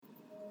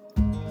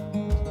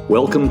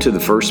Welcome to the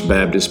First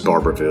Baptist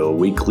Barberville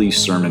weekly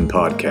sermon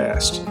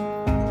podcast.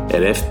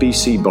 At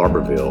FBC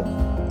Barberville,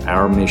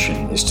 our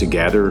mission is to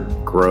gather,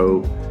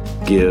 grow,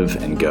 give,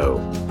 and go.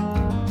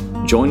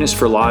 Join us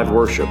for live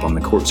worship on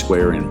the Court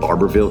Square in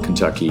Barberville,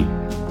 Kentucky,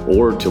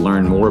 or to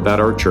learn more about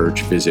our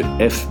church, visit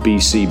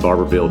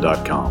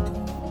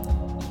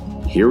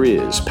fbcbarberville.com. Here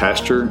is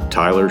Pastor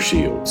Tyler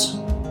Shields.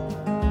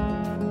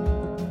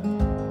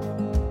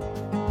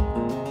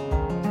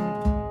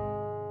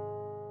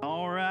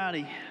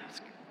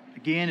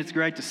 Again, it's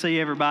great to see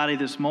everybody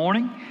this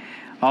morning.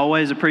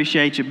 Always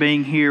appreciate you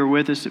being here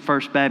with us at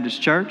First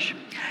Baptist Church.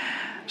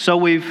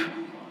 So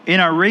in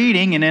our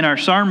reading and in our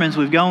sermons,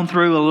 we've gone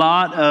through a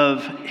lot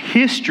of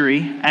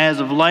history as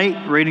of late,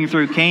 reading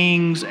through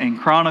Kings and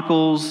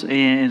Chronicles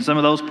and some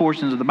of those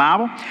portions of the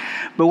Bible.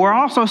 But we're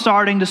also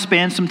starting to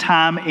spend some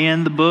time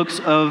in the books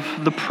of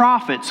the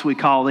prophets, we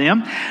call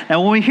them.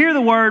 Now, when we hear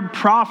the word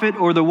prophet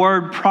or the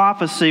word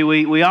prophecy,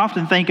 we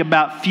often think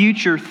about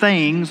future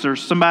things or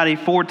somebody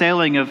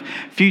foretelling of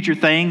future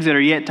things that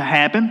are yet to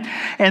happen.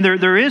 And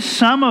there is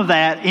some of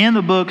that in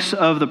the books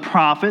of the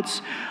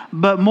prophets.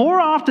 But more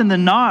often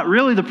than not,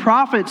 really the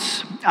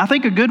prophets, I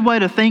think a good way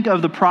to think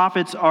of the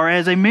prophets are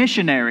as a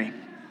missionary.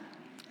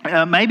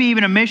 Maybe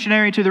even a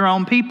missionary to their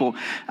own people.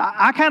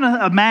 I kind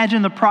of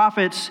imagine the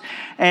prophets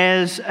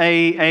as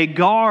a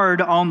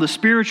guard on the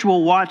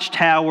spiritual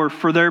watchtower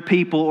for their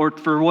people or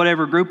for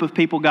whatever group of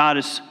people God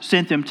has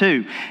sent them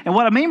to. And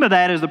what I mean by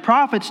that is the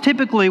prophets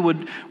typically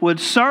would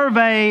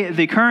survey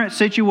the current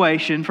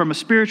situation from a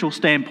spiritual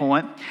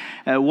standpoint,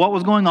 what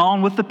was going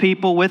on with the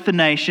people, with the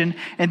nation,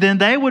 and then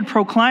they would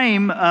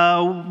proclaim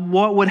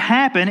what would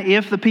happen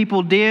if the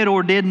people did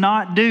or did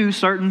not do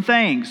certain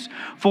things.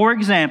 For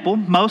example,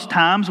 most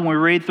times when we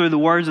read through the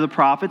words of the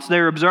prophets,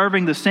 they're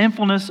observing the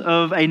sinfulness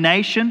of a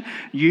nation.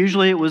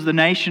 Usually it was the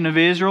nation of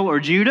Israel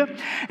or Judah.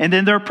 And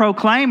then they're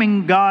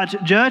proclaiming God's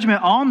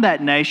judgment on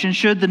that nation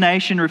should the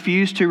nation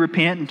refuse to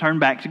repent and turn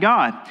back to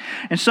God.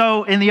 And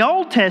so in the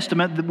Old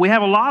Testament, we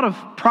have a lot of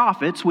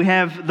prophets. We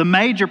have the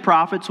major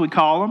prophets, we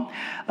call them.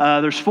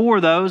 There's 4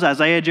 of those,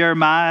 Isaiah,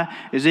 Jeremiah,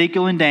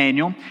 Ezekiel, and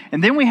Daniel.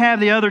 And then we have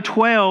the other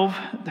 12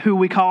 who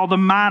we call the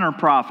minor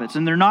prophets.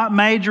 And they're not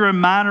major and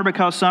minor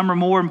because some are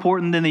more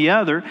important than the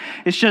other.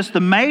 It's just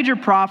the major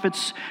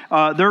prophets,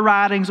 their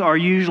writings are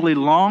usually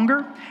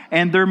longer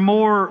and they're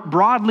more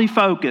broadly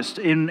focused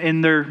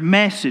in their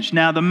message.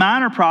 Now, the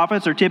minor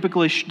prophets are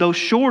typically those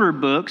shorter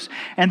books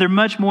and they're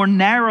much more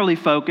narrowly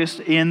focused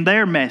in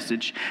their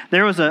message.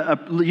 There was a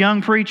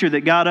young preacher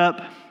that got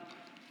up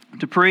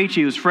to preach.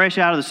 He was fresh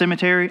out of the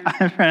cemetery.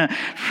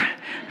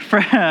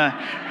 Fresh out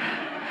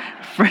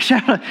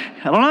of,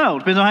 I don't know,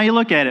 depends on how you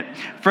look at it.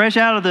 Fresh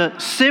out of the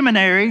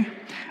seminary,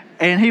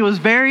 and he was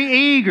very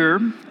eager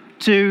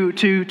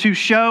to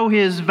show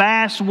his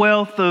vast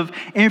wealth of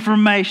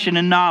information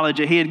and knowledge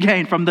that he had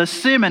gained from the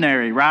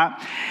seminary, right?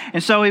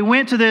 And so he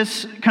went to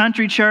this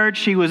country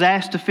church. He was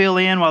asked to fill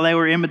in while they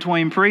were in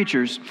between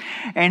preachers.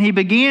 And he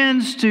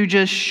begins to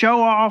just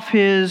show off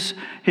his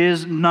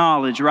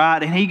knowledge,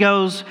 right? And he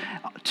goes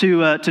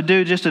to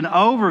do just an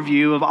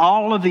overview of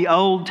all of the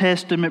Old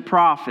Testament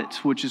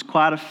prophets, which is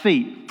quite a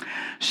feat.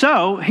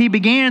 So he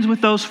begins with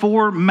those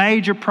 4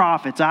 major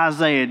prophets,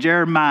 Isaiah,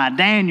 Jeremiah,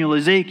 Daniel,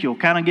 Ezekiel,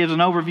 kind of gives an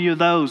overview of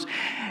those.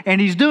 And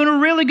he's doing a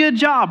really good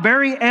job,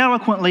 very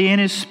eloquently in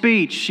his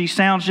speech. He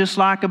sounds just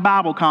like a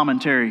Bible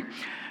commentary,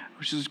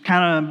 which is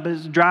kind of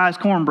as dry as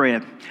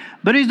cornbread.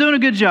 But he's doing a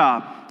good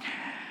job.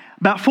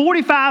 About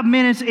 45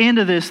 minutes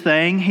into this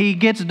thing, he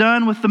gets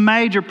done with the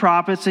major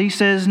prophets. He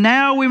says,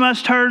 now we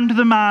must turn to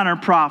the minor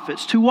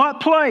prophets. To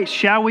what place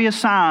shall we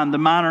assign the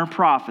minor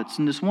prophets?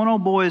 And this one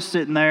old boy is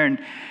sitting there, and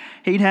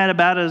he'd had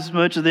about as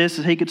much of this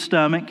as he could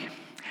stomach.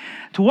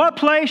 To what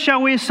place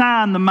shall we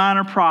assign the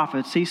minor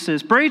prophets? He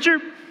says, preacher,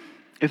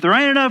 if there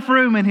ain't enough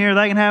room in here,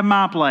 they can have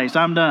my place.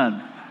 I'm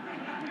done.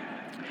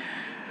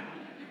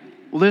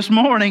 Well, this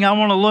morning, I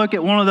want to look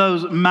at one of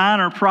those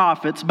minor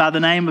prophets by the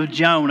name of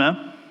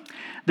Jonah.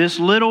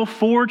 This little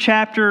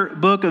 4-chapter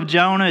book of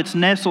Jonah, it's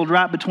nestled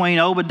right between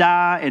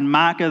Obadiah and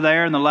Micah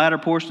there in the latter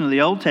portion of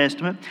the Old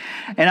Testament.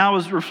 And I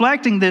was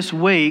reflecting this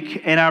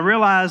week, and I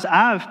realized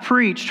I've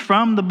preached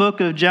from the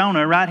book of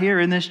Jonah right here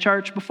in this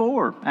church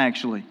before,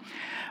 actually.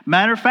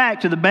 Matter of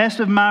fact, to the best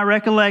of my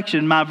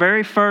recollection, my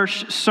very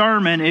first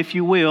sermon, if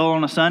you will,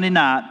 on a Sunday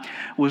night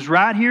was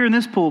right here in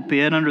this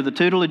pulpit under the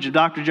tutelage of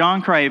Dr.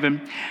 John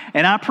Craven.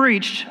 And I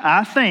preached,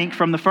 I think,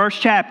 from the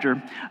first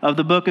chapter of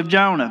the book of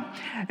Jonah.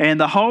 And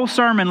the whole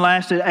sermon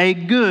lasted a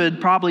good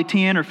probably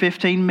 10 or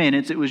 15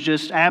 minutes. It was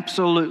just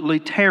absolutely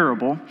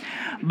terrible.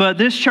 But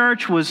this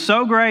church was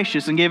so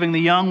gracious in giving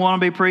the young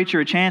wannabe preacher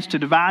a chance to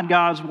divide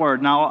God's Word.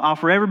 And I'll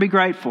forever be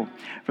grateful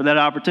for that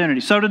opportunity.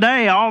 So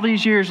today, all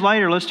these years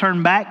later, let's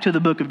turn back to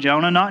the book of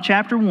Jonah, not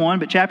chapter 1,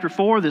 but chapter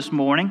 4 this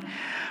morning.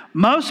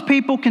 Most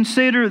people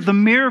consider the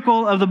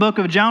miracle of the book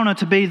of Jonah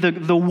to be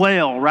the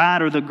whale, right,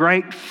 or the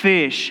great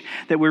fish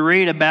that we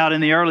read about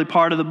in the early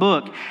part of the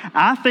book.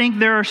 I think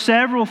there are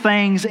several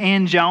things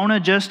in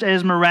Jonah just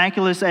as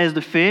miraculous as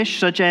the fish,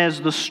 such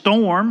as the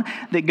storm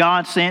that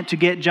God sent to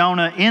get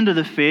Jonah into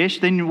the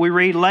fish. Then we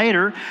read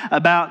later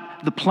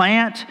about the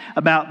plant,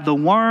 about the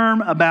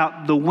worm,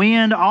 about the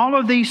wind, all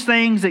of these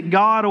things that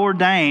God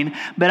ordained.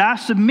 But I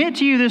submit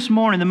to you this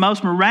morning, the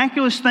most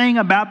miraculous thing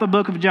about the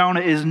book of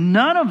Jonah is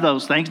none of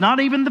those things, not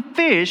even the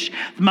fish.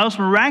 The most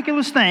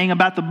miraculous thing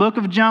about the book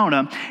of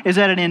Jonah is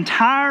that an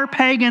entire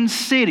pagan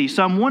city,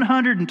 some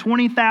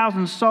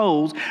 120,000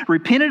 souls,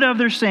 repented of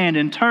their sin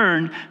and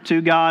turned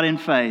to God in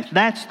faith.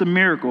 That's the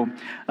miracle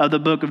of the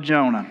book of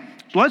Jonah.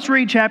 So let's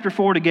read chapter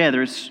 4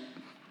 together. It's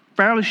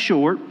fairly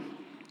short.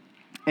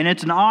 And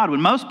it's an odd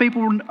one. Most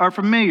people are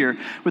familiar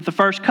with the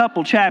first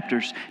couple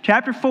chapters.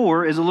 Chapter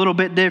 4 is a little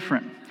bit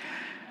different.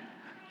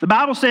 The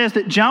Bible says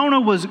that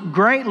Jonah was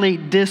greatly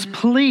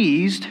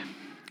displeased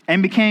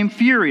and became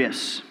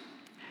furious.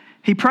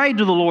 He prayed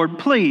to the Lord,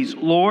 "Please,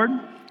 Lord,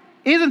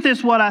 isn't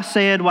this what I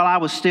said while I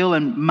was still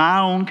in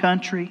my own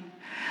country?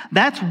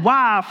 That's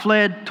why I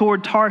fled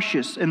toward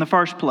Tarshish in the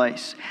first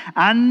place.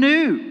 I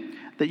knew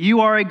that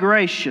you are a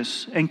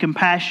gracious and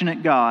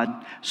compassionate God,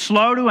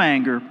 slow to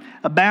anger,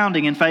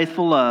 abounding in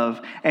faithful love,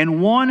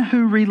 and one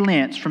who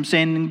relents from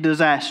sending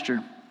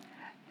disaster.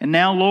 And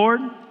now,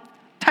 Lord,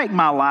 take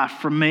my life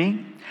from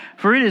me,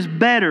 for it is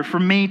better for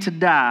me to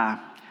die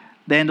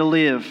than to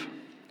live."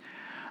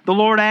 The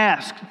Lord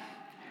asked,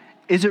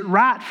 "Is it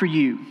right for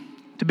you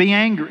to be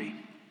angry?"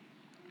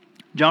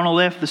 Jonah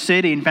left the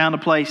city and found a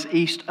place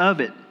east of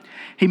it.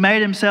 He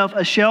made himself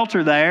a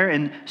shelter there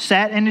and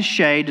sat in its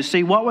shade to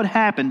see what would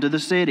happen to the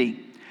city.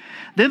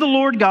 Then the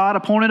Lord God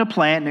appointed a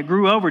plant, and it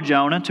grew over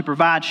Jonah to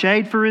provide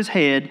shade for his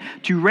head,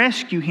 to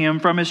rescue him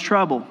from his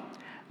trouble.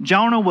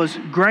 Jonah was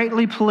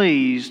greatly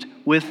pleased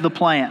with the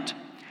plant.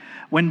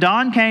 When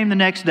dawn came the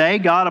next day,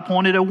 God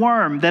appointed a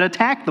worm that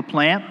attacked the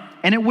plant,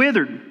 and it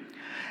withered.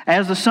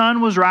 As the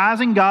sun was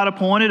rising, God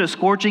appointed a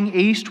scorching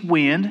east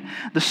wind.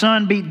 The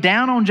sun beat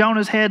down on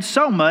Jonah's head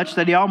so much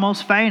that he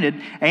almost fainted,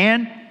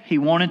 and he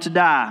wanted to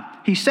die.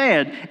 He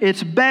said,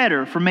 "It's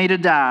better for me to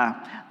die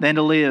than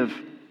to live."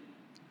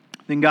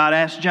 Then God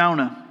asked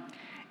Jonah,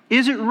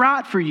 "Is it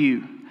right for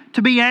you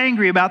to be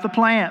angry about the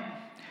plant?"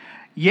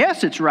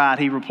 "Yes, it's right,"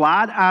 he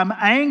replied. "I'm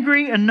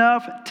angry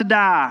enough to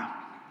die."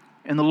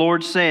 And the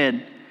Lord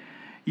said,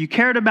 "You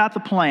cared about the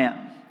plant,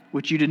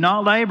 which you did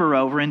not labor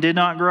over and did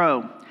not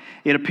grow.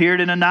 It appeared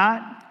in a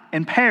night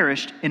and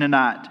perished in a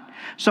night.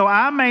 So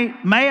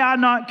may I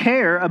not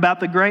care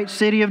about the great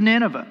city of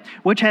Nineveh,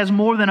 which has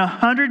more than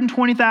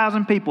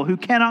 120,000 people who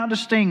cannot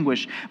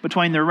distinguish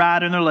between their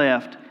right and their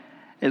left,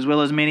 as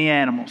well as many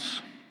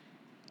animals."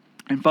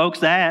 And folks,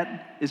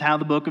 that is how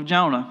the book of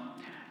Jonah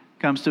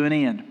comes to an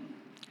end.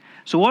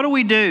 So what do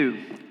we do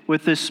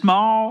with this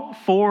small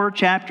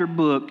 4-chapter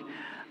book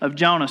of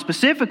Jonah?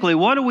 Specifically,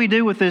 what do we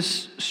do with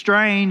this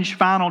strange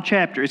final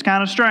chapter? It's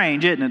kind of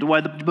strange, isn't it, the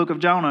way the book of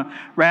Jonah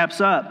wraps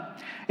up.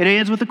 It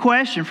ends with a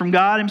question from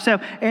God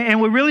himself. And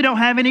we really don't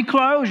have any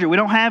closure. We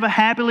don't have a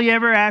happily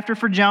ever after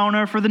for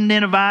Jonah, or for the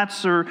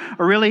Ninevites, or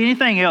really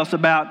anything else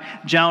about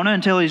Jonah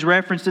until he's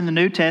referenced in the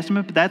New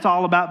Testament. But that's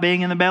all about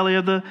being in the belly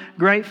of the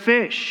great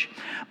fish.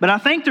 But I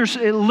think there's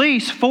at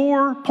least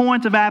 4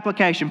 points of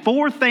application,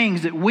 4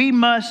 things that we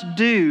must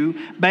do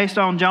based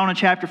on Jonah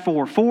chapter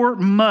 4. 4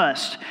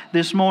 must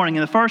this morning.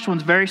 And the first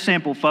one's very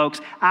simple, folks.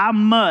 I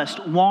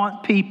must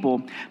want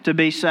people to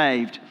be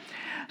saved.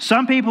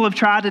 Some people have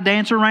tried to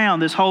dance around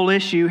this whole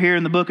issue here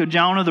in the book of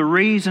Jonah, the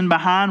reason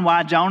behind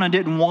why Jonah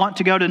didn't want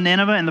to go to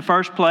Nineveh in the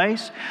first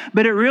place.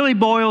 But it really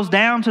boils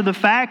down to the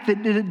fact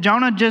that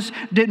Jonah just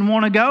didn't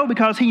want to go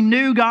because he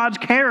knew God's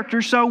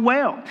character so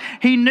well.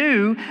 He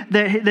knew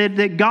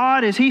that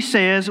God, as he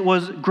says,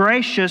 was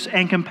gracious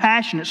and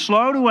compassionate,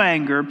 slow to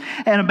anger,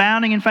 and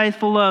abounding in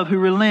faithful love, who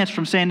relents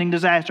from sending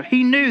disaster.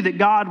 He knew that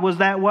God was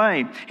that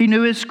way. He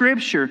knew his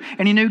scripture,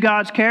 and he knew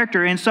God's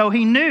character. And so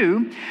he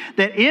knew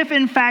that if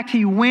in fact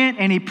he went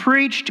and he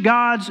preached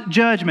God's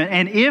judgment,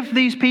 and if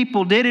these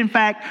people did in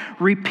fact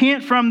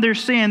repent from their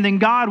sin, then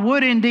God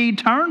would indeed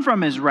turn from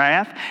his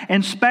wrath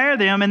and spare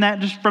them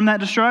from that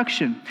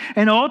destruction.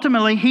 And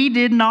ultimately, he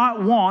did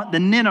not want the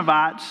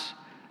Ninevites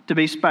to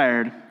be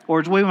spared, or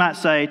as we might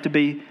say, to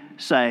be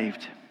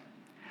saved.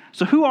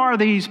 So who are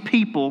these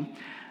people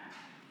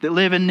that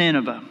live in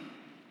Nineveh?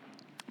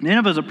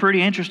 Nineveh is a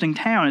pretty interesting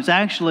town.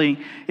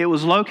 It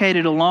was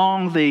located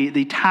along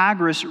the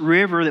Tigris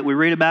River that we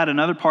read about in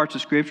other parts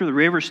of Scripture. The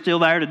river's still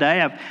there today.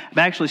 I've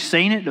actually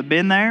seen it. I've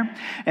been there.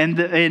 And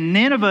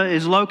Nineveh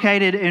is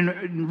located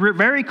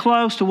very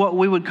close to what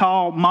we would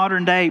call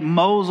modern-day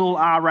Mosul,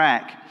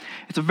 Iraq.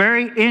 It's a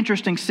very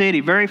interesting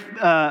city,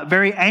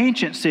 very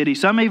ancient city.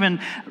 Some even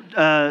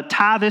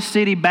tie this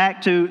city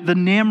back to the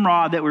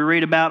Nimrod that we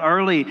read about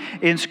early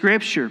in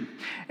Scripture.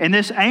 And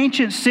this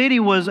ancient city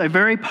was a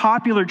very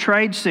popular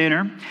trade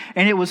center,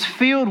 and it was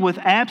filled with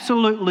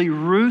absolutely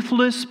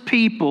ruthless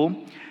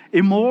people,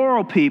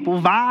 immoral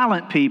people,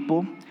 violent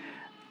people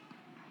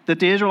that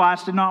the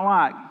Israelites did not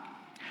like.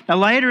 Now,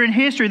 later in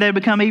history, they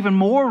become even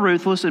more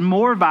ruthless and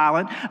more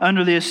violent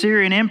under the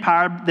Assyrian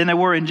Empire than they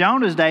were in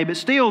Jonah's day, but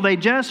still, they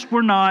just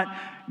were not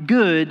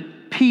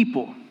good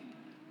people.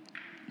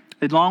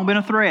 They'd long been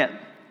a threat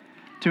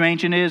to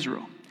ancient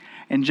Israel.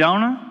 And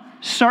Jonah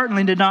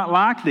certainly did not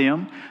like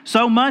them,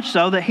 so much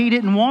so that he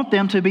didn't want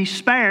them to be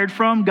spared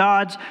from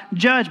God's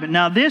judgment.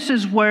 Now, this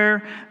is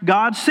where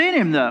God sent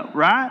him, though,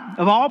 right?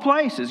 Of all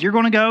places, you're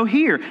going to go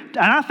here. And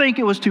I think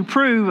it was to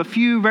prove a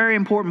few very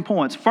important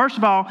points. First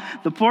of all,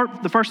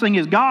 the first thing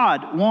is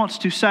God wants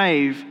to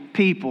save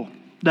people,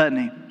 doesn't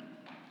he?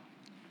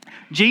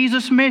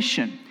 Jesus'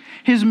 mission,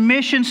 his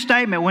mission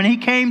statement when he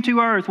came to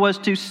earth was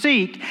to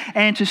seek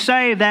and to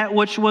save that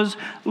which was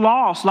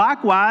lost.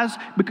 Likewise,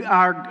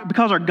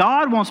 because our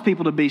God wants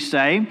people to be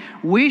saved,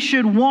 we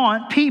should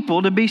want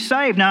people to be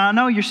saved. Now, I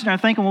know you're sitting there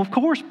thinking, well, of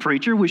course,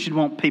 preacher, we should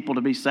want people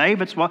to be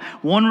saved. That's why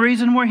one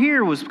reason we're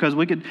here was because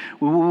we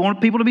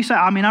want people to be saved.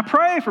 I mean, I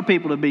pray for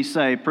people to be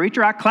saved,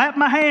 preacher. I clap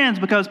my hands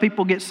because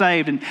people get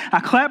saved. And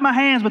I clap my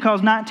hands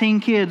because 19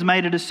 kids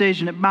made a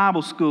decision at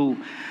Bible school.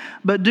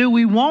 But do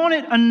we want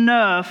it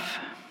enough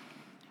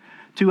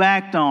to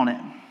act on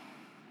it?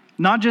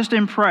 Not just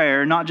in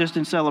prayer, not just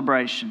in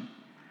celebration,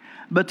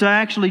 but to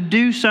actually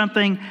do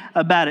something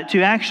about it,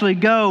 to actually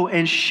go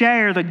and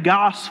share the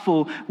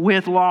gospel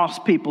with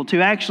lost people,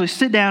 to actually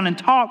sit down and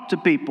talk to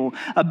people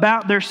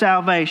about their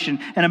salvation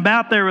and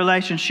about their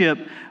relationship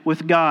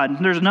with God.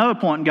 There's another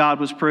point God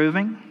was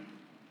proving,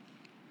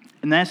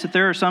 and that's that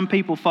there are some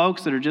people,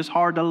 folks, that are just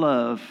hard to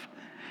love.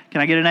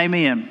 Can I get an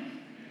amen?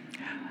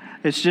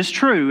 It's just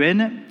true,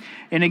 isn't it?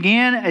 And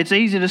again, it's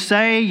easy to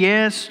say,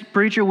 yes,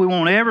 preacher, we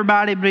want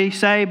everybody to be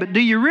saved, but do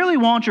you really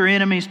want your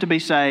enemies to be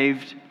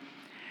saved?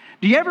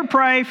 Do you ever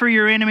pray for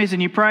your enemies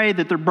and you pray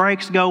that their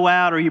brakes go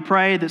out, or you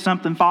pray that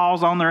something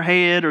falls on their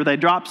head, or they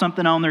drop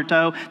something on their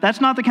toe?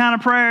 That's not the kind of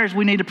prayers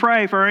we need to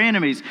pray for our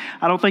enemies.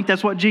 I don't think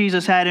that's what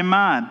Jesus had in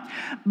mind.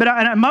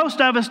 But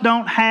most of us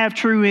don't have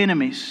true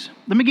enemies.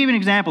 Let me give you an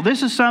example.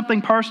 This is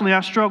something personally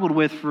I struggled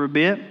with for a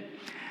bit,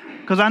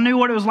 because I knew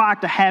what it was like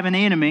to have an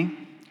enemy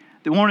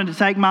that wanted to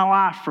take my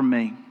life from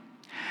me.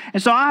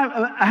 And so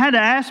I had to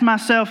ask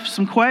myself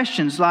some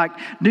questions like,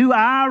 do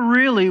I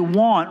really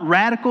want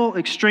radical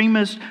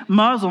extremist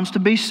Muslims to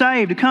be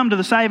saved, to come to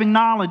the saving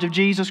knowledge of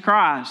Jesus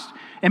Christ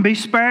and be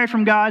spared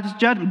from God's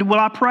judgment? Will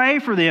I pray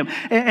for them?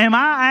 Am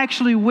I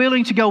actually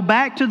willing to go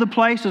back to the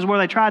places where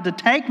they tried to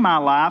take my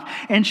life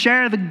and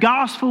share the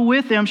gospel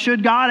with them,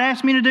 should God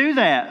ask me to do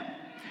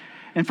that?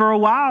 And for a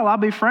while, I'll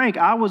be frank,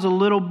 I was a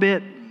little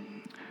bit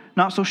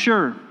not so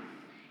sure.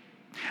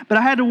 But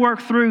I had to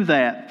work through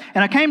that.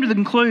 And I came to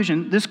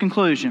this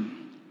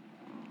conclusion.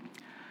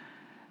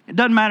 It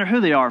doesn't matter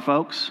who they are,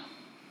 folks.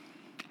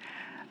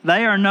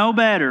 They are no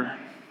better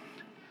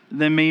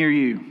than me or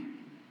you.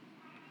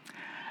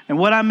 And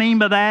what I mean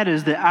by that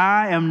is that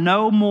I am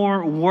no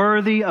more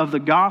worthy of the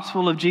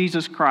gospel of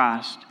Jesus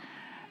Christ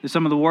than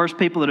some of the worst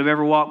people that have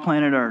ever walked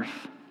planet Earth.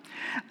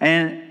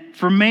 And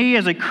for me,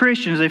 as a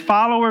Christian, as a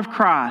follower of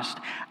Christ,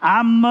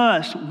 I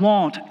must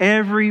want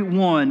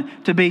everyone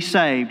to be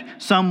saved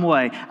some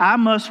way. I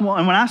must want,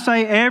 and when I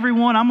say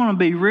everyone, I'm going to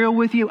be real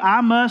with you. I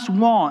must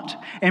want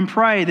and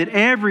pray that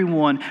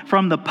everyone,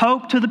 from the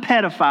Pope to the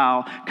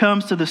pedophile,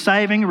 comes to the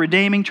saving,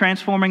 redeeming,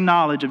 transforming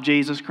knowledge of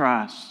Jesus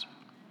Christ.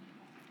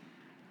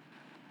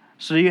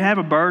 So do you have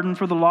a burden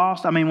for the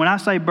lost? I mean, when I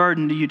say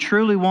burden, do you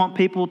truly want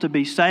people to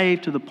be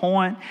saved to the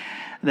point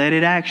that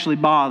it actually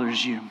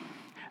bothers you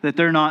that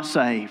they're not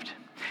saved,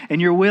 and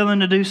you're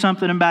willing to do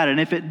something about it? And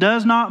if it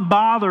does not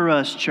bother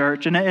us,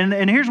 church,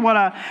 and here's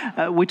what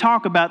we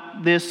talk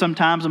about this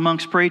sometimes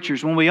amongst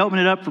preachers. When we open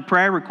it up for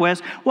prayer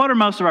requests, what are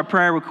most of our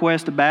prayer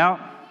requests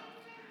about?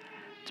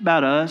 It's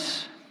about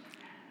us.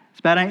 It's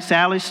about Aunt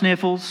Sally's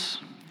sniffles,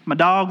 my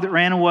dog that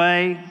ran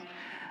away.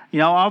 You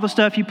know, all the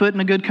stuff you put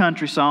in a good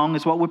country song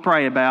is what we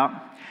pray about.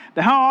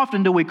 But how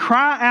often do we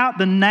cry out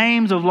the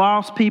names of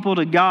lost people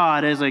to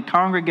God as a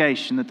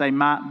congregation that they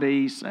might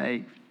be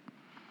saved?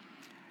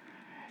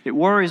 It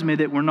worries me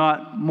that we're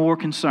not more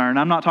concerned.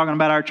 I'm not talking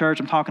about our church.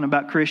 I'm talking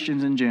about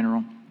Christians in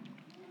general.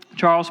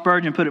 Charles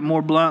Spurgeon put it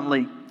more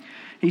bluntly.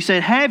 He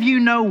said, "Have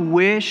you no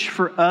wish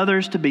for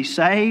others to be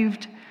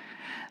saved?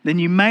 Then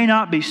you may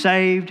not be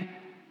saved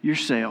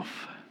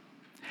yourself."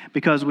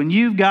 Because when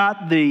you've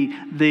got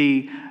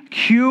the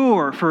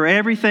cure for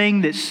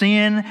everything that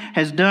sin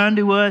has done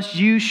to us,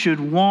 you should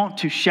want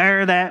to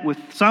share that with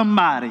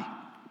somebody,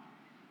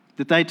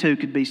 that they too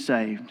could be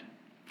saved.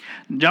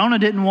 Jonah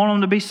didn't want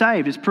them to be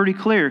saved. It's pretty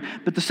clear.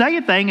 But the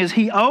second thing is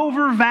he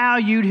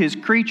overvalued his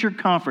creature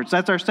comforts.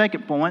 That's our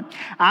second point.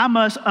 I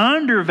must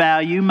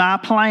undervalue my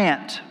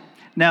plant.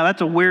 Now,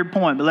 that's a weird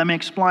point, but let me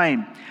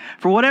explain.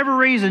 For whatever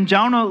reason,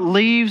 Jonah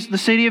leaves the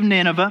city of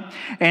Nineveh,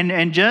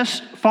 and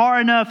just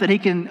far enough that he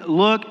can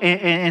look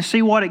and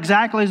see what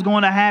exactly is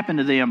going to happen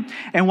to them.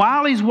 And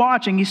while he's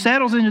watching, he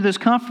settles into this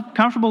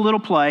comfortable little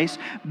place,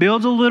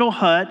 builds a little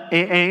hut,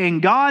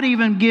 and God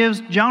even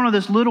gives Jonah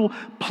this little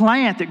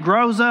plant that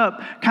grows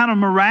up kind of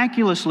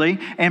miraculously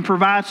and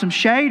provides some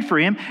shade for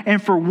him.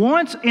 And for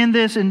once in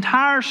this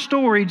entire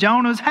story,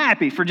 Jonah's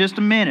happy for just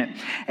a minute.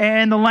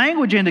 And the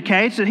language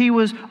indicates that he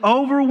was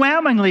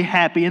overwhelmingly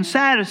happy and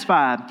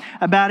satisfied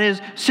about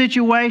his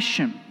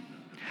situation.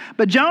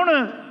 But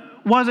Jonah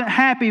wasn't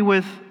happy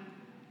with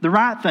the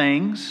right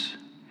things.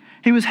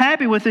 He was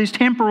happy with these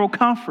temporal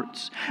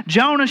comforts.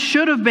 Jonah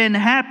should have been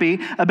happy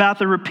about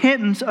the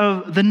repentance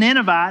of the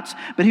Ninevites,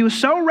 but he was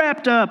so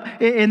wrapped up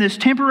in this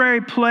temporary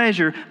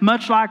pleasure,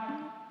 much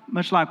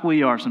like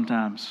we are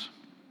sometimes.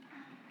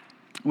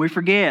 We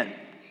forget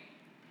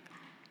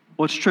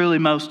what's truly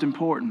most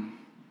important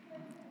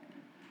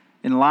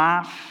in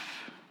life,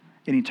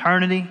 in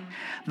eternity.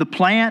 The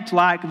plant,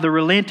 like the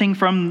relenting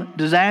from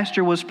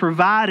disaster, was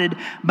provided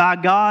by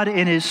God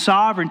in His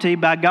sovereignty,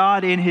 by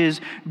God in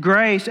His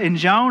grace. And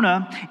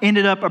Jonah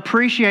ended up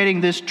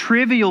appreciating this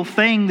trivial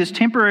thing, this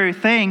temporary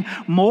thing,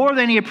 more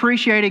than he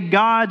appreciated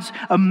God's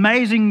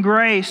amazing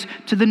grace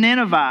to the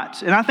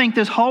Ninevites. And I think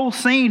this whole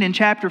scene in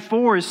chapter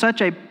 4 is such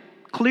a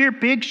clear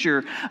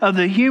picture of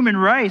the human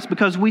race,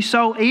 because we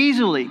so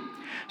easily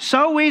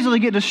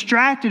get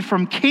distracted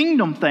from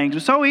kingdom things.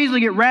 We so easily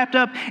get wrapped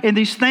up in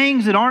these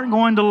things that aren't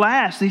going to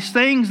last, these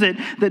things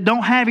that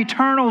don't have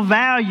eternal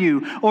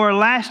value or a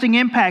lasting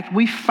impact.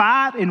 We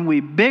fight and we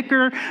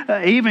bicker,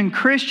 even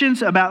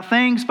Christians, about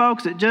things,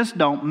 folks, that just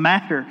don't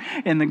matter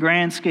in the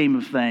grand scheme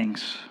of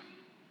things.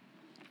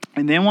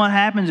 And then what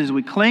happens is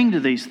we cling to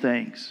these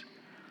things,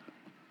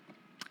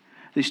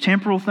 these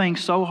temporal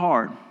things, so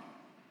hard.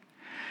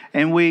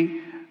 And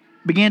we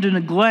begin to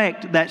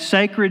neglect that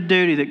sacred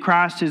duty that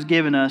Christ has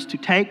given us to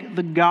take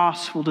the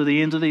gospel to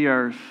the ends of the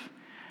earth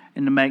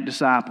and to make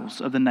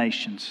disciples of the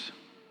nations.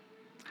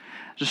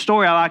 There's a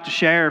story I like to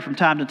share from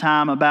time to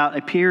time about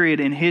a period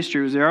in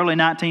history. It was the early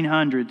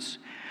 1900s.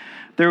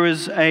 There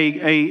was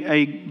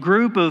a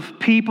group of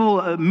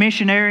people,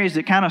 missionaries,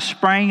 that kind of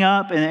sprang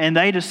up, and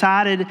they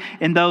decided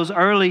in those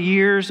early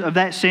years of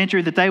that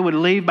century that they would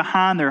leave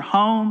behind their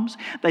homes,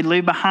 they'd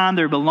leave behind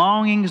their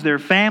belongings, their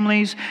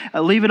families,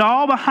 leave it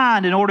all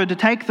behind in order to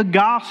take the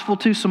gospel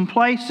to some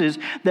places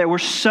that were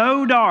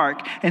so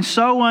dark and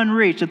so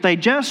unreached that they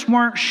just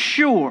weren't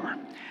sure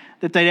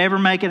that they'd ever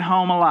make it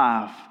home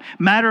alive.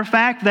 Matter of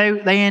fact,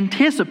 they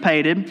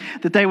anticipated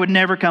that they would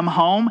never come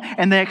home,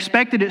 and they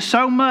expected it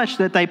so much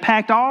that they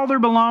packed all their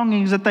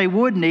belongings that they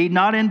would need,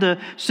 not into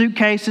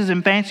suitcases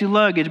and fancy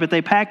luggage, but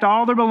they packed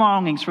all their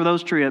belongings for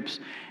those trips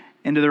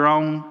into their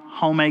own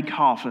homemade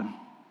coffin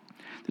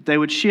that they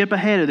would ship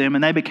ahead of them,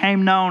 and they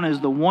became known as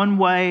the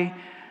one-way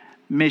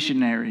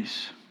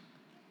missionaries.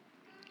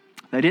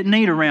 They didn't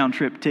need a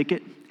round-trip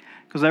ticket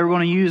because they were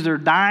going to use their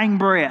dying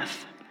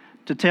breath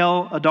to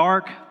tell a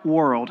dark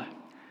world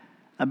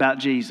about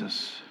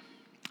Jesus.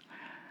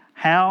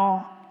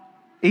 How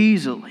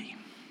easily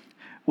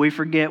we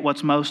forget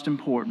what's most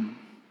important.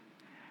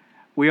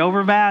 We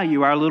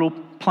overvalue our little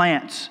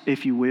plants,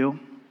 if you will.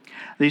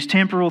 These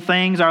temporal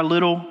things, our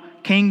little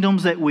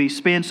kingdoms that we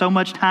spend so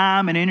much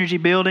time and energy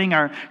building,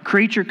 our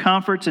creature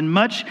comforts, and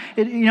much,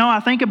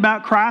 I think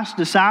about Christ's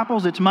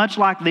disciples. It's much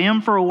like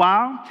them for a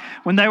while,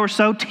 when they were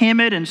so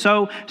timid and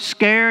so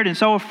scared and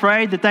so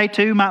afraid that they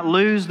too might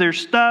lose their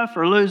stuff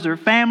or lose their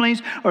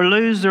families or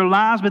lose their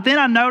lives. But then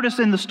I noticed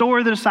in the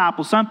story of the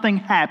disciples, something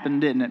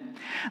happened, didn't it?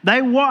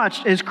 They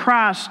watched as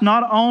Christ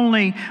not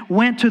only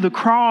went to the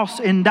cross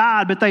and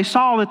died, but they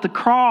saw that the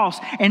cross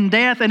and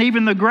death and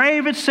even the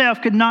grave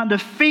itself could not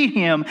defeat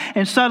him.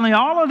 And suddenly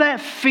all of that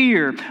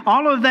fear,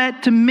 all of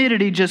that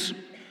timidity just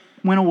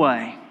went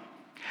away.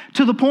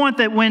 To the point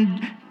that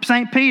when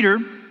St. Peter,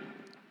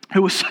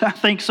 who was, I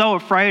think, so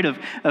afraid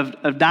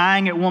of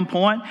dying at one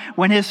point,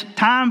 when his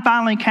time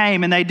finally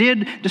came and they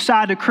did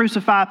decide to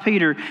crucify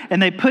Peter and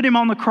they put him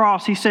on the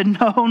cross, he said,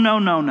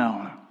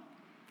 No.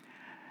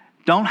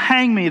 Don't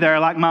hang me there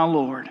like my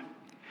Lord.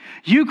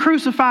 You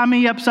crucify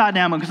me upside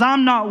down because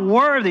I'm not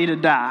worthy to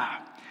die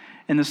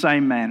in the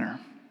same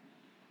manner.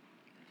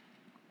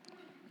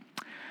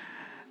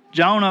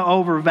 Jonah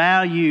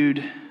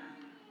overvalued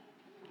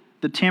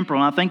the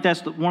temporal. And I think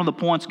that's one of the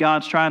points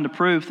God's trying to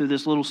prove through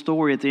this little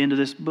story at the end of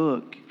this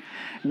book.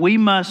 We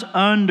must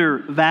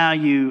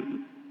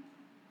undervalue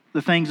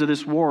the things of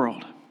this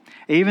world,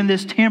 even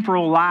this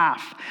temporal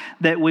life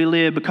that we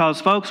live. Because,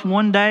 folks,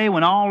 one day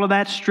when all of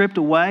that's stripped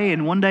away,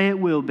 and one day it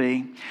will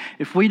be,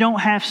 if we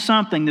don't have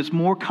something that's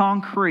more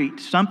concrete,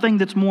 something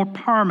that's more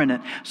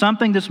permanent,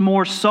 something that's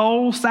more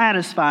soul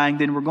satisfying,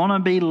 then we're going to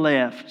be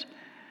left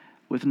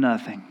with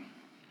nothing.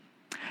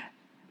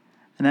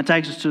 And that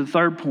takes us to the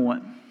third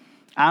point.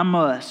 I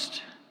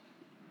must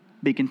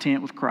be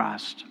content with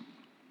Christ.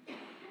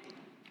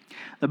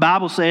 The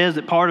Bible says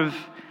that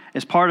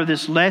as part of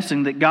this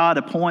lesson, that God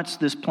appoints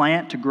this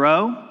plant to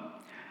grow,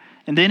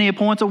 and then He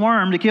appoints a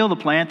worm to kill the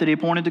plant that He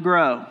appointed to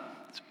grow.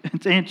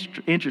 It's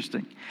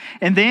interesting.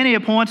 And then he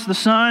appoints the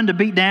sun to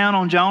beat down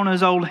on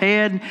Jonah's old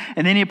head.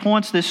 And then he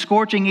appoints this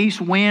scorching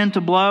east wind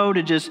to blow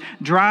to just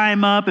dry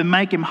him up and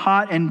make him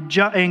hot.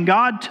 And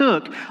God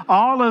took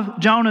all of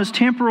Jonah's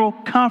temporal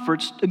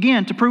comforts,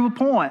 again, to prove a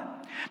point.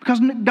 Because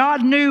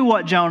God knew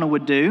what Jonah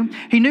would do.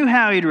 He knew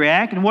how he'd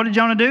react. And what did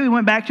Jonah do? He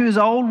went back to his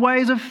old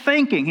ways of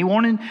thinking. He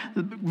wanted,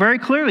 very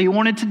clearly, he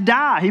wanted to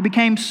die. He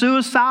became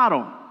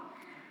suicidal.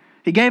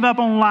 He gave up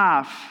on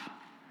life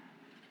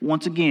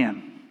once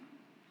again.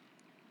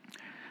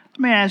 Let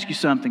me ask you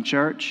something,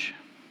 church.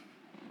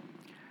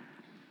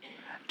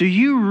 Do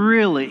you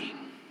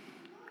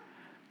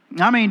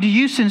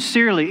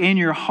sincerely, in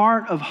your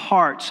heart of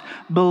hearts,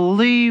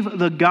 believe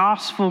the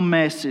gospel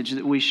message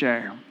that we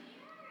share?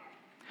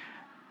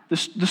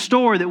 The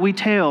story that we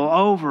tell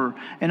over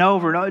and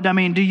over. I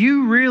mean, do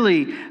you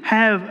really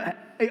have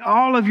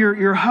all of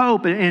your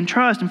hope and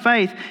trust and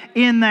faith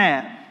in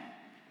that?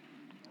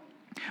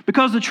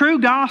 Because the true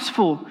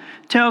gospel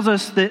tells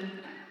us that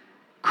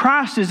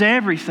Christ is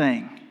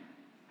everything.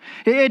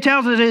 It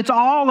tells us it's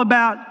all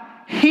about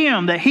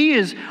Him, that He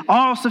is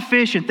all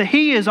sufficient, that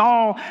He is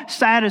all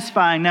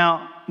satisfying.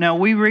 Now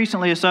we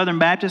recently, as Southern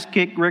Baptists,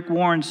 kicked Rick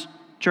Warren's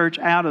church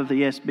out of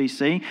the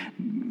SBC.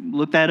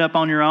 Look that up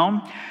on your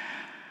own.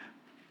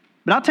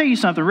 But I'll tell you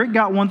something, Rick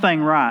got one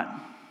thing right.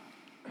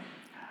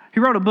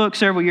 He wrote a book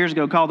several years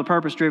ago called The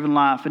Purpose-Driven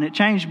Life, and it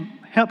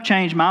helped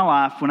change my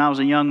life when I was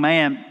a young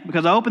man,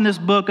 because I opened this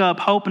book up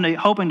hoping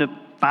to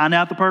find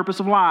out the purpose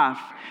of life.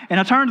 And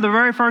I turned to the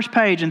very first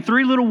page, and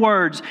 3 little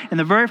words in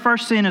the very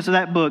first sentence of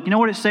that book. You know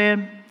what it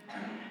said?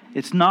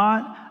 It's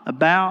not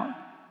about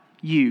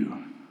you.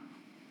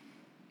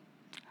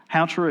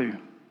 How true.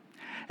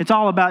 It's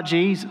all about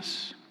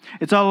Jesus.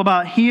 It's all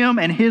about Him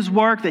and His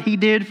work that He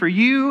did for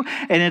you,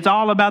 and it's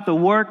all about the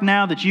work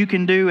now that you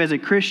can do as a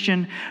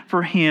Christian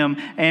for Him.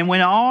 And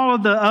when all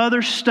of the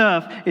other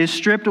stuff is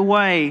stripped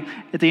away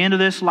at the end of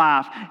this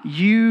life,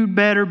 you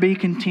better be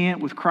content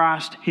with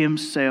Christ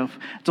Himself.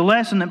 It's a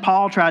lesson that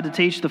Paul tried to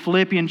teach the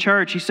Philippian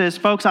church. He says,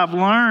 folks, I've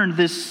learned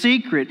this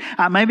secret.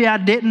 Maybe I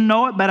didn't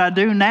know it, but I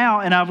do now,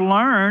 and I've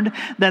learned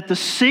that the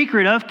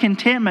secret of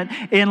contentment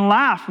in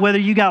life, whether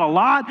you got a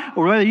lot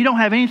or whether you don't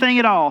have anything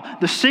at all,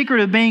 the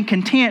secret of being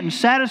content and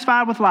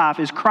satisfied with life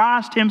is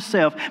Christ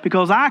Himself,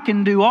 because I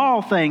can do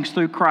all things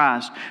through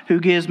Christ who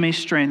gives me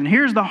strength. And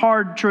here's the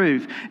hard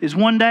truth, is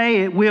one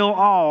day it will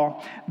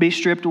all be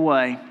stripped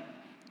away.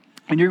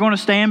 And you're going to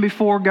stand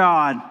before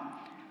God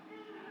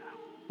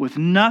with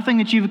nothing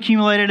that you've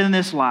accumulated in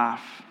this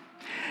life.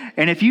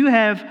 And if you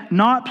have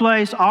not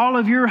placed all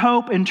of your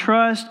hope and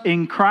trust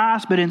in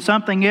Christ but in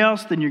something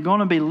else, then you're going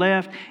to be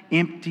left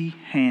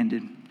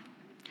empty-handed.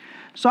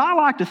 So I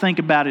like to think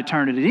about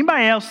eternity.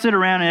 Anybody else sit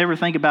around and ever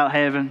think about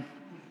heaven?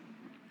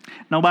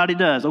 Nobody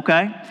does,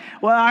 okay?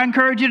 Well, I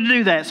encourage you to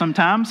do that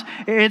sometimes.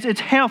 It's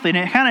healthy, and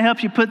it kind of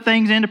helps you put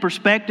things into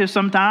perspective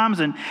sometimes.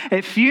 And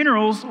at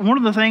funerals, one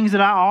of the things that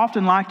I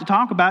often like to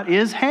talk about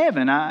is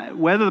heaven.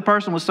 Whether the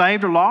person was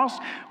saved or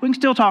lost, we can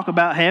still talk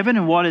about heaven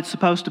and what it's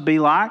supposed to be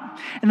like.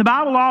 And the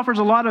Bible offers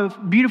a lot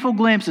of beautiful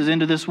glimpses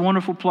into this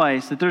wonderful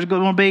place, that there's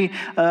going to be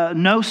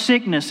no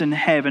sickness in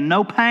heaven,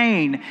 no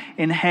pain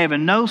in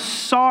heaven, no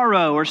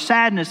sorrow or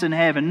sadness in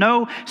heaven,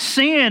 no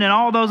sin and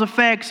all those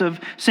effects of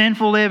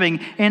sinful living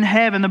in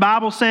heaven. The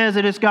Bible says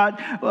that it's got,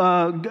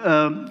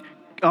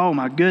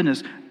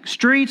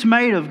 streets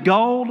made of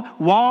gold,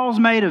 walls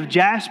made of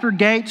jasper,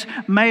 gates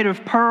made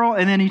of pearl,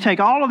 and then you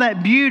take all of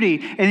that beauty,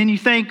 and then you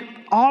think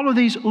all of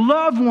these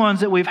loved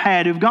ones that we've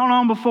had who've gone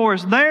on before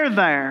us, they're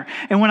there.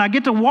 And when I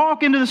get to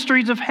walk into the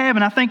streets of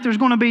heaven, I think there's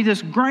going to be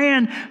this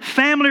grand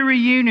family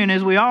reunion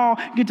as we all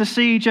get to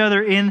see each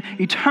other in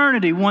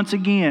eternity once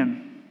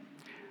again.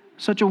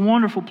 Such a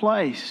wonderful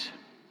place.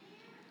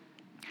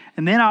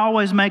 And then I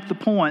always make the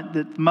point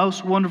that the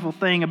most wonderful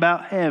thing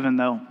about heaven,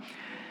 though,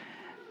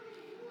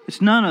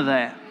 it's none of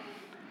that.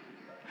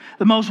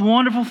 The most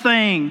wonderful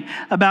thing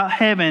about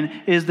heaven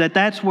is that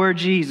that's where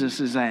Jesus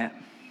is at.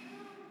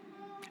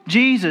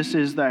 Jesus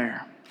is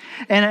there.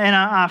 And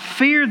I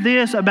fear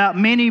this about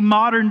many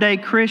modern day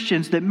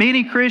Christians, that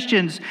many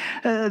Christians,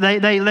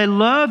 they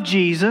love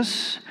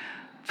Jesus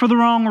for the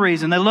wrong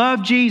reason. They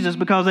love Jesus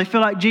because they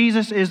feel like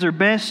Jesus is their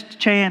best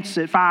chance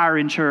at fire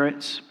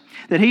insurance,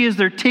 that He is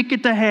their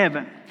ticket to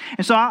heaven.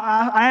 And so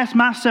I ask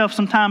myself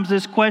sometimes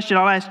this question.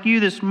 I'll ask you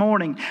this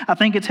morning. I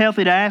think it's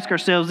healthy to ask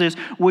ourselves this.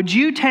 Would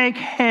you take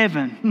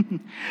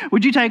heaven?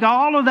 Would you take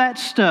all of that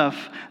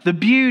stuff, the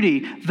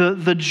beauty,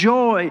 the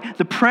joy,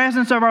 the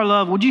presence of our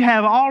love? Would you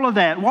have all of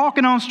that,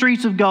 walking on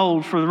streets of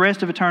gold for the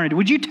rest of eternity?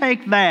 Would you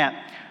take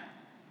that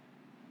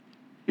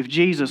if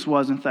Jesus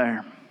wasn't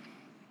there?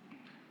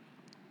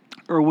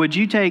 Or would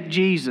you take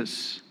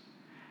Jesus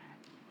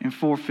and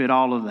forfeit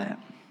all of that?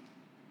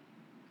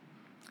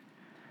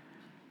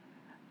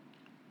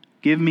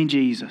 Give me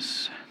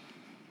Jesus.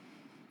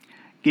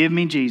 Give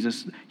me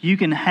Jesus. You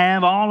can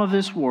have all of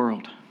this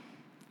world,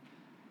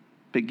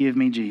 but give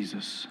me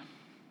Jesus.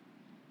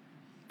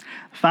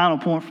 The final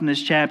point from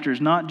this chapter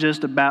is not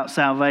just about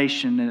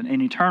salvation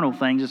and eternal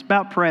things. It's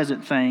about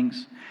present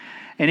things.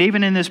 And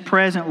even in this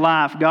present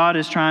life, God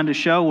is trying to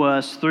show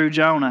us through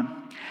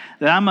Jonah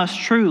that I must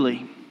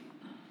truly,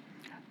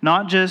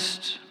 not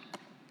just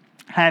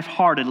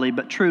half-heartedly,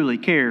 but truly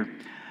care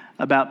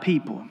about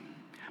people.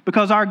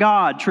 Because our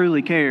God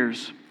truly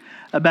cares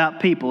about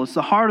people. It's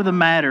the heart of the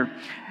matter.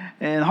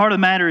 And the heart of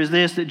the matter is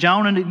this, that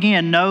Jonah,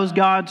 again, knows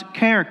God's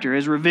character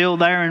as revealed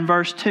there in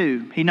verse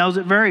 2. He knows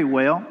it very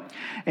well.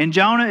 And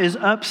Jonah is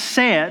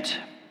upset.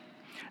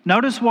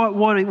 Notice what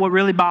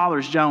really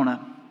bothers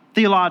Jonah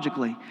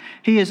theologically.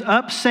 He is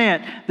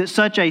upset that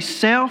such a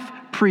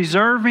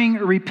self-preserving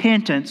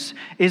repentance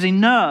is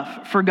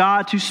enough for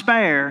God to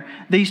spare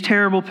these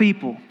terrible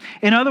people.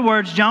 In other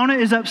words, Jonah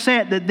is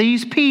upset that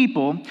these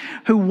people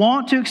who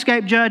want to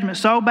escape judgment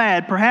so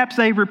bad, perhaps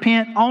they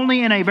repent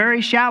only in a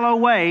very shallow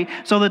way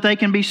so that they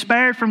can be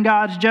spared from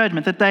God's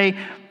judgment, that they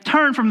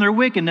turn from their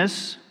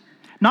wickedness,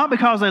 not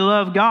because they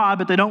love God,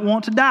 but they don't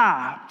want to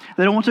die.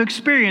 They don't want to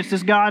experience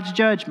this God's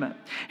judgment.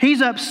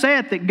 He's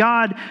upset that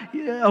God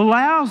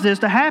allows this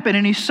to happen,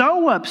 and he's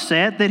so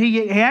upset that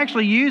he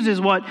actually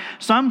uses what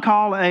some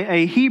call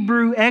a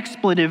Hebrew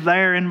expletive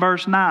there in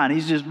verse 9.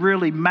 He's just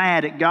really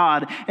mad at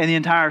God and the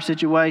entire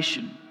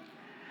situation.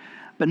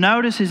 But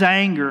notice his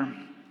anger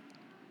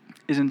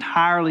is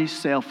entirely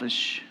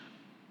selfish.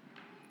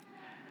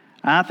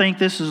 I think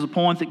this is the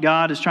point that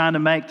God is trying to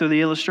make through the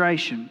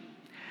illustration.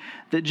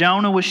 That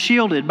Jonah was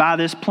shielded by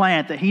this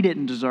plant that he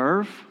didn't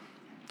deserve,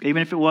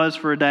 even if it was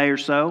for a day or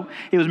so.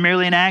 It was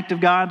merely an act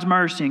of God's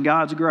mercy and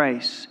God's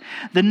grace.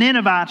 The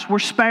Ninevites were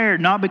spared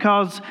not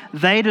because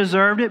they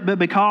deserved it, but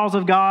because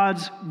of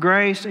God's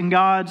grace and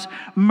God's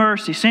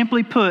mercy.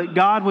 Simply put,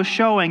 God was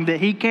showing that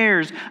He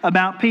cares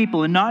about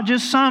people, and not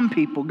just some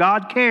people.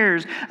 God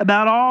cares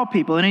about all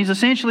people. And He's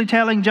essentially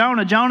telling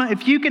Jonah,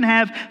 if you can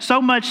have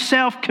so much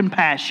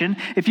self-compassion,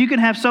 if you can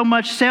have so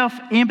much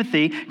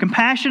self-empathy,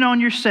 compassion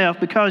on yourself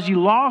because you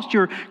lost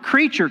your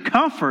creature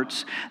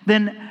comforts,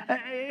 then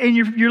and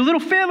your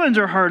little feelings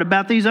are hurt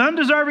about these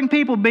undeserving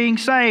people being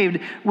saved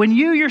when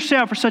you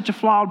yourself are such a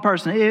flawed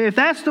person. If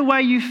that's the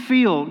way you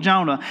feel,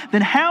 Jonah,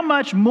 then how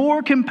much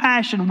more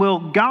compassion will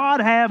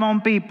God have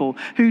on people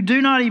who do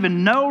not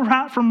even know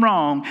right from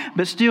wrong,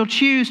 but still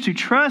choose to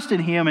trust in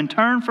Him and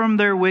turn from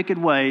their wicked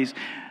ways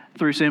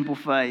through simple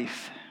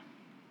faith?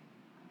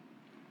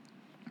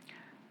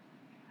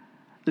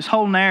 This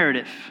whole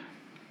narrative,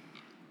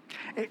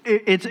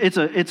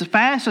 it's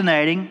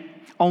fascinating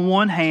on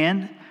one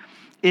hand.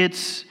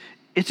 It's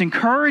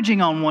encouraging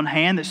on one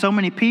hand that so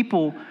many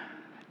people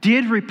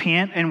did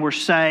repent and were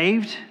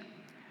saved.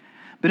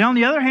 But on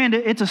the other hand,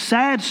 it's a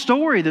sad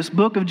story, this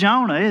book of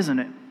Jonah, isn't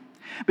it?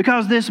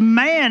 Because this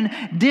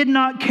man did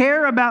not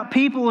care about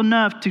people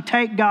enough to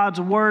take God's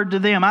word to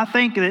them. I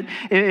think that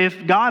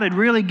if God had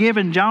really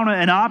given Jonah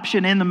an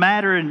option in the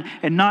matter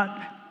and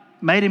not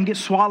made him get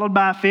swallowed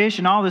by a fish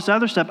and all this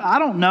other stuff, I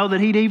don't know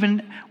that he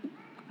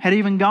had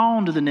even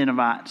gone to the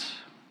Ninevites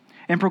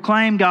and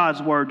proclaimed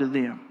God's word to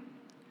them.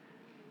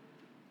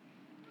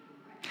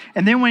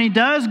 And then when he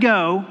does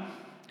go,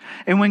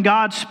 and when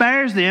God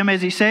spares them,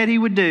 as He said He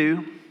would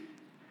do,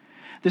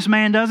 this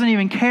man doesn't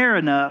even care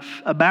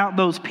enough about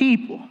those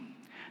people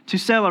to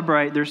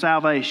celebrate their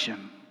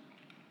salvation.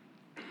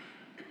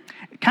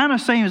 It kind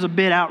of seems a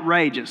bit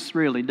outrageous,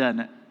 really, doesn't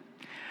it?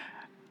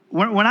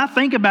 When I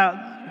think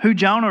about who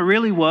Jonah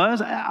really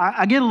was,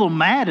 I get a little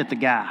mad at the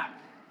guy.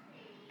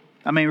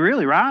 I mean,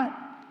 really, right?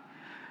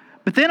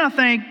 But then I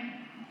think,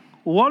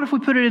 well, what if we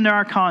put it into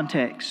our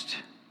context?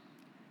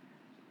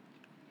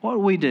 What do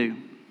we do?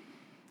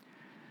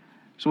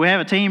 So we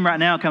have a team right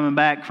now coming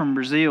back from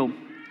Brazil.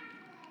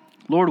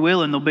 Lord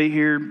willing, they'll be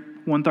here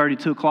 1:30,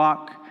 2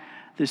 o'clock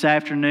this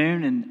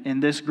afternoon.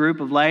 And this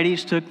group of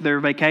ladies took their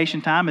vacation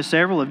time, as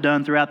several have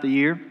done throughout the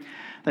year.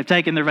 They've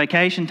taken their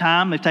vacation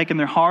time. They've taken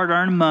their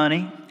hard-earned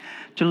money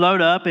to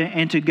load up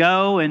and to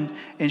go and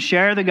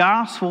share the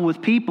gospel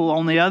with people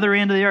on the other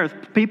end of the earth.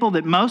 People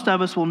that most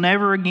of us will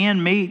never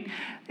again meet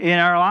in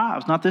our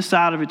lives, not this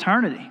side of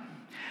eternity.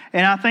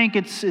 And I think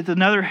it's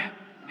another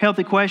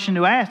healthy question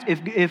to ask.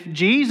 If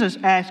Jesus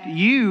asked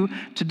you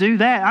to do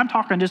that, I'm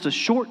talking just a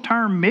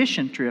short-term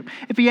mission trip.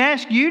 If He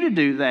asked you to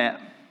do that,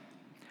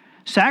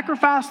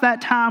 sacrifice that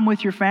time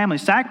with your family,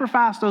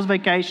 sacrifice those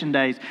vacation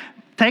days,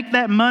 take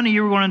that money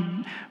you were going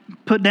to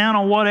put down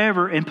on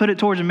whatever and put it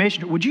towards a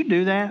mission trip, would you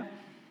do that?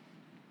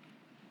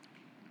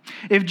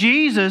 If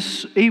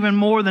Jesus, even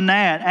more than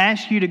that,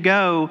 asked you to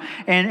go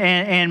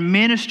and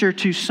minister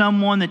to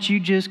someone that you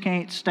just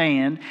can't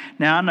stand.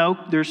 Now, I know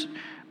there's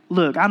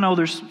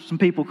some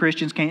people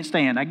Christians can't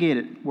stand. I get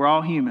it. We're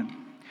all human.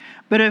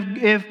 But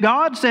if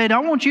God said, I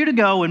want you to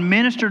go and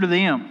minister to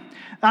them,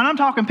 and I'm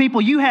talking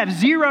people you have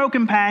zero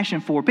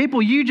compassion for,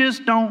 people you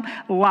just don't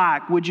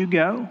like, would you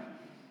go?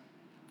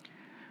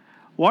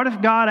 What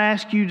if God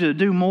asked you to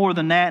do more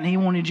than that and He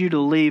wanted you to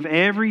leave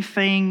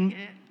everything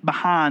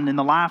behind in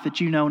the life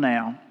that you know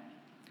now?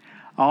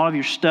 All of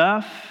your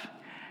stuff,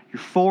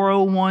 your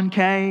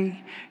 401k,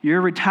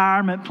 your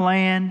retirement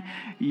plan,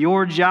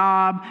 your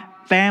job,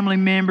 family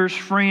members,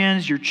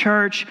 friends, your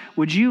church,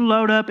 would you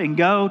load up and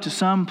go to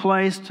some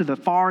place to the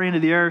far end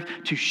of the earth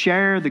to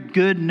share the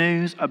good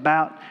news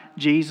about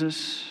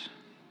Jesus?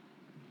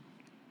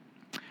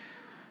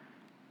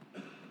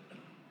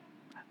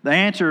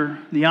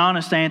 The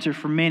honest answer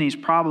for many is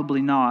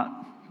probably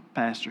not,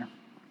 Pastor.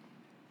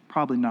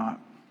 Probably not.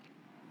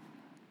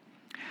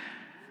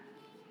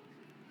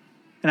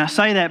 And I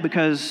say that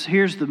because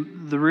here's the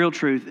real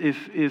truth.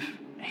 If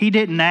He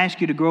didn't ask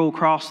you to go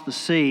across the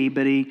sea,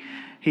 but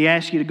He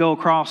asked you to go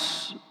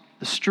across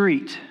the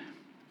street,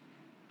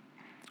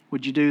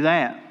 would you do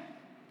that?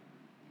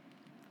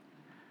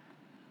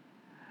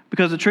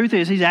 Because the truth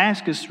is, He's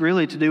asked us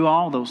really to do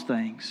all those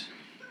things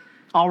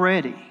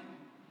already.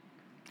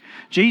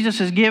 Jesus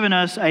has given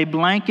us a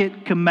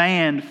blanket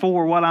command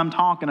for what I'm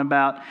talking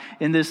about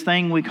in this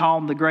thing we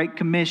call the Great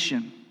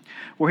Commission,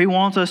 where He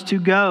wants us to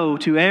go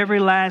to every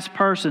last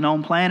person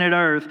on planet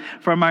Earth,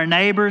 from our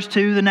neighbors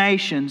to the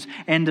nations,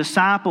 and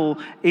disciple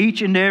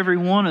each and every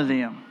one of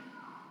them.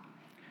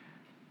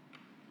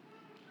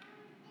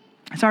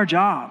 It's our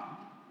job.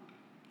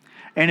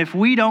 And if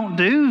we don't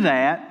do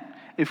that,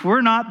 if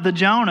we're not the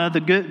Jonah, the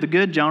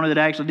good Jonah that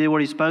actually did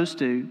what he's supposed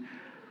to,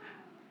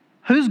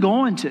 who's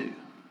going to?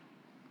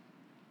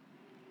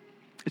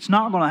 It's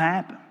not going to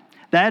happen.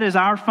 That is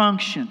our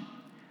function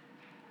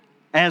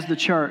as the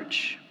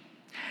church.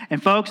 And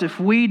folks, if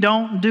we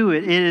don't do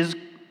it, it is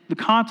the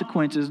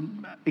consequences.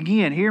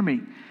 Again, hear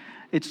me.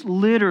 It's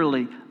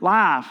literally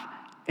life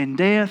and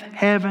death,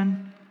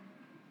 heaven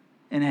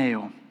and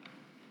hell.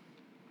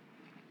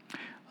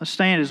 Let's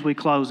stand as we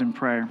close in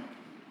prayer.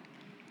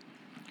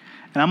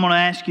 And I'm going to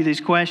ask you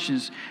these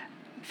questions.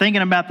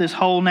 Thinking about this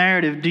whole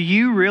narrative, do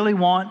you really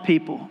want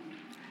people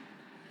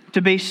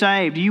to be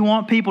saved? Do you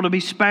want people to be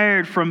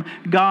spared from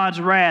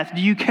God's wrath?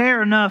 Do you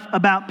care enough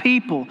about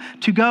people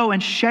to go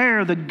and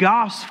share the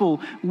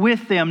gospel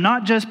with them?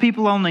 Not just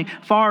people on the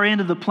far end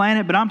of the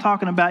planet, but I'm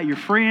talking about your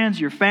friends,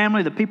 your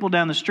family, the people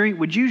down the street.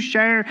 Would you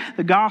share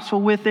the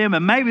gospel with them?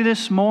 And maybe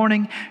this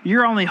morning,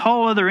 you're on the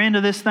whole other end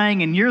of this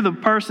thing, and you're the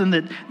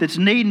person that's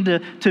needing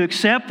to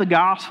accept the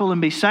gospel and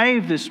be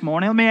saved this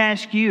morning. Let me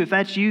ask you, if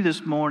that's you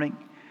this morning,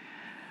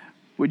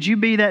 would you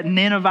be that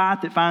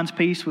Ninevite that finds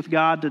peace with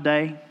God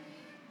today?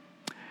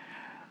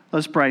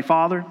 Let's pray.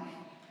 Father,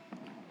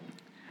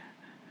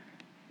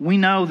 we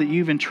know that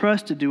You've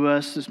entrusted to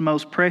us this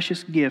most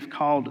precious gift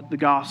called the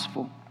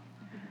gospel.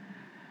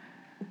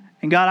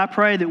 And God, I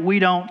pray that we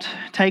don't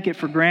take it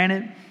for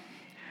granted.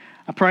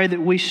 I pray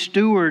that we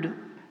steward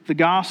the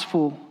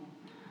gospel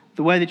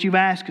the way that You've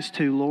asked us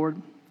to,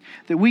 Lord.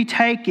 That we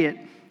take it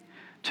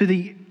to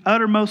the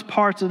uttermost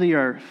parts of the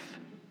earth.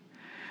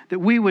 That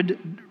we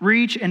would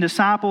reach and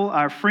disciple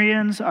our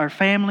friends, our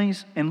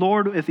families, and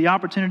Lord, if the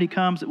opportunity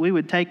comes, that we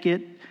would take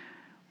it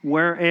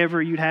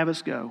wherever You'd have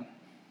us go.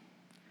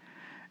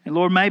 And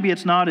Lord, maybe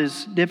it's not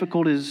as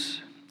difficult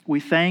as we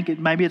think.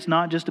 Maybe it's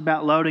not just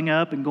about loading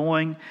up and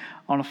going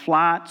on a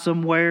flight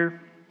somewhere.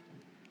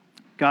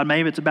 God,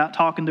 maybe it's about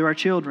talking to our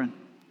children.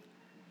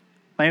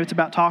 Maybe it's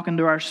about talking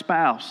to our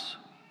spouse.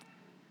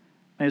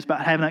 Maybe it's about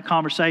having that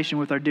conversation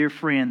with our dear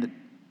friend that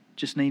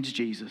just needs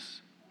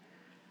Jesus.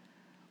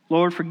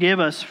 Lord, forgive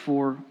us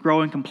for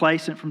growing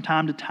complacent from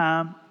time to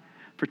time,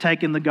 for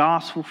taking the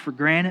gospel for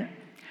granted.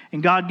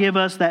 And God, give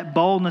us that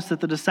boldness that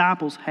the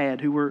disciples had,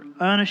 who were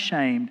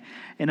unashamed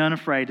and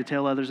unafraid to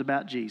tell others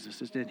about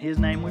Jesus. It's in His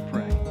name we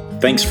pray.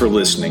 Thanks for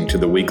listening to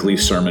the weekly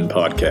sermon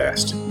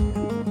podcast.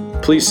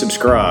 Please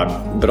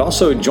subscribe, but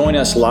also join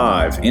us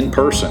live in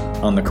person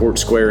on the Court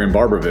Square in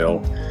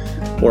Barbourville,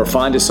 or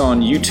find us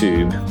on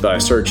YouTube by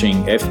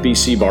searching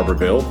FBC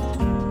Barbourville,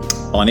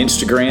 on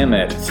Instagram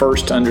at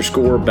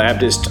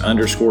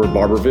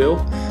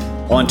first_Baptist_Barbourville,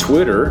 on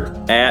Twitter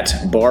at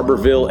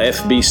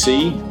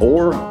BarbourvilleFBC,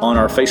 or on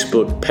our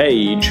Facebook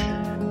page,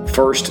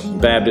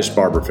 First Baptist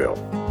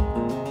Barbourville.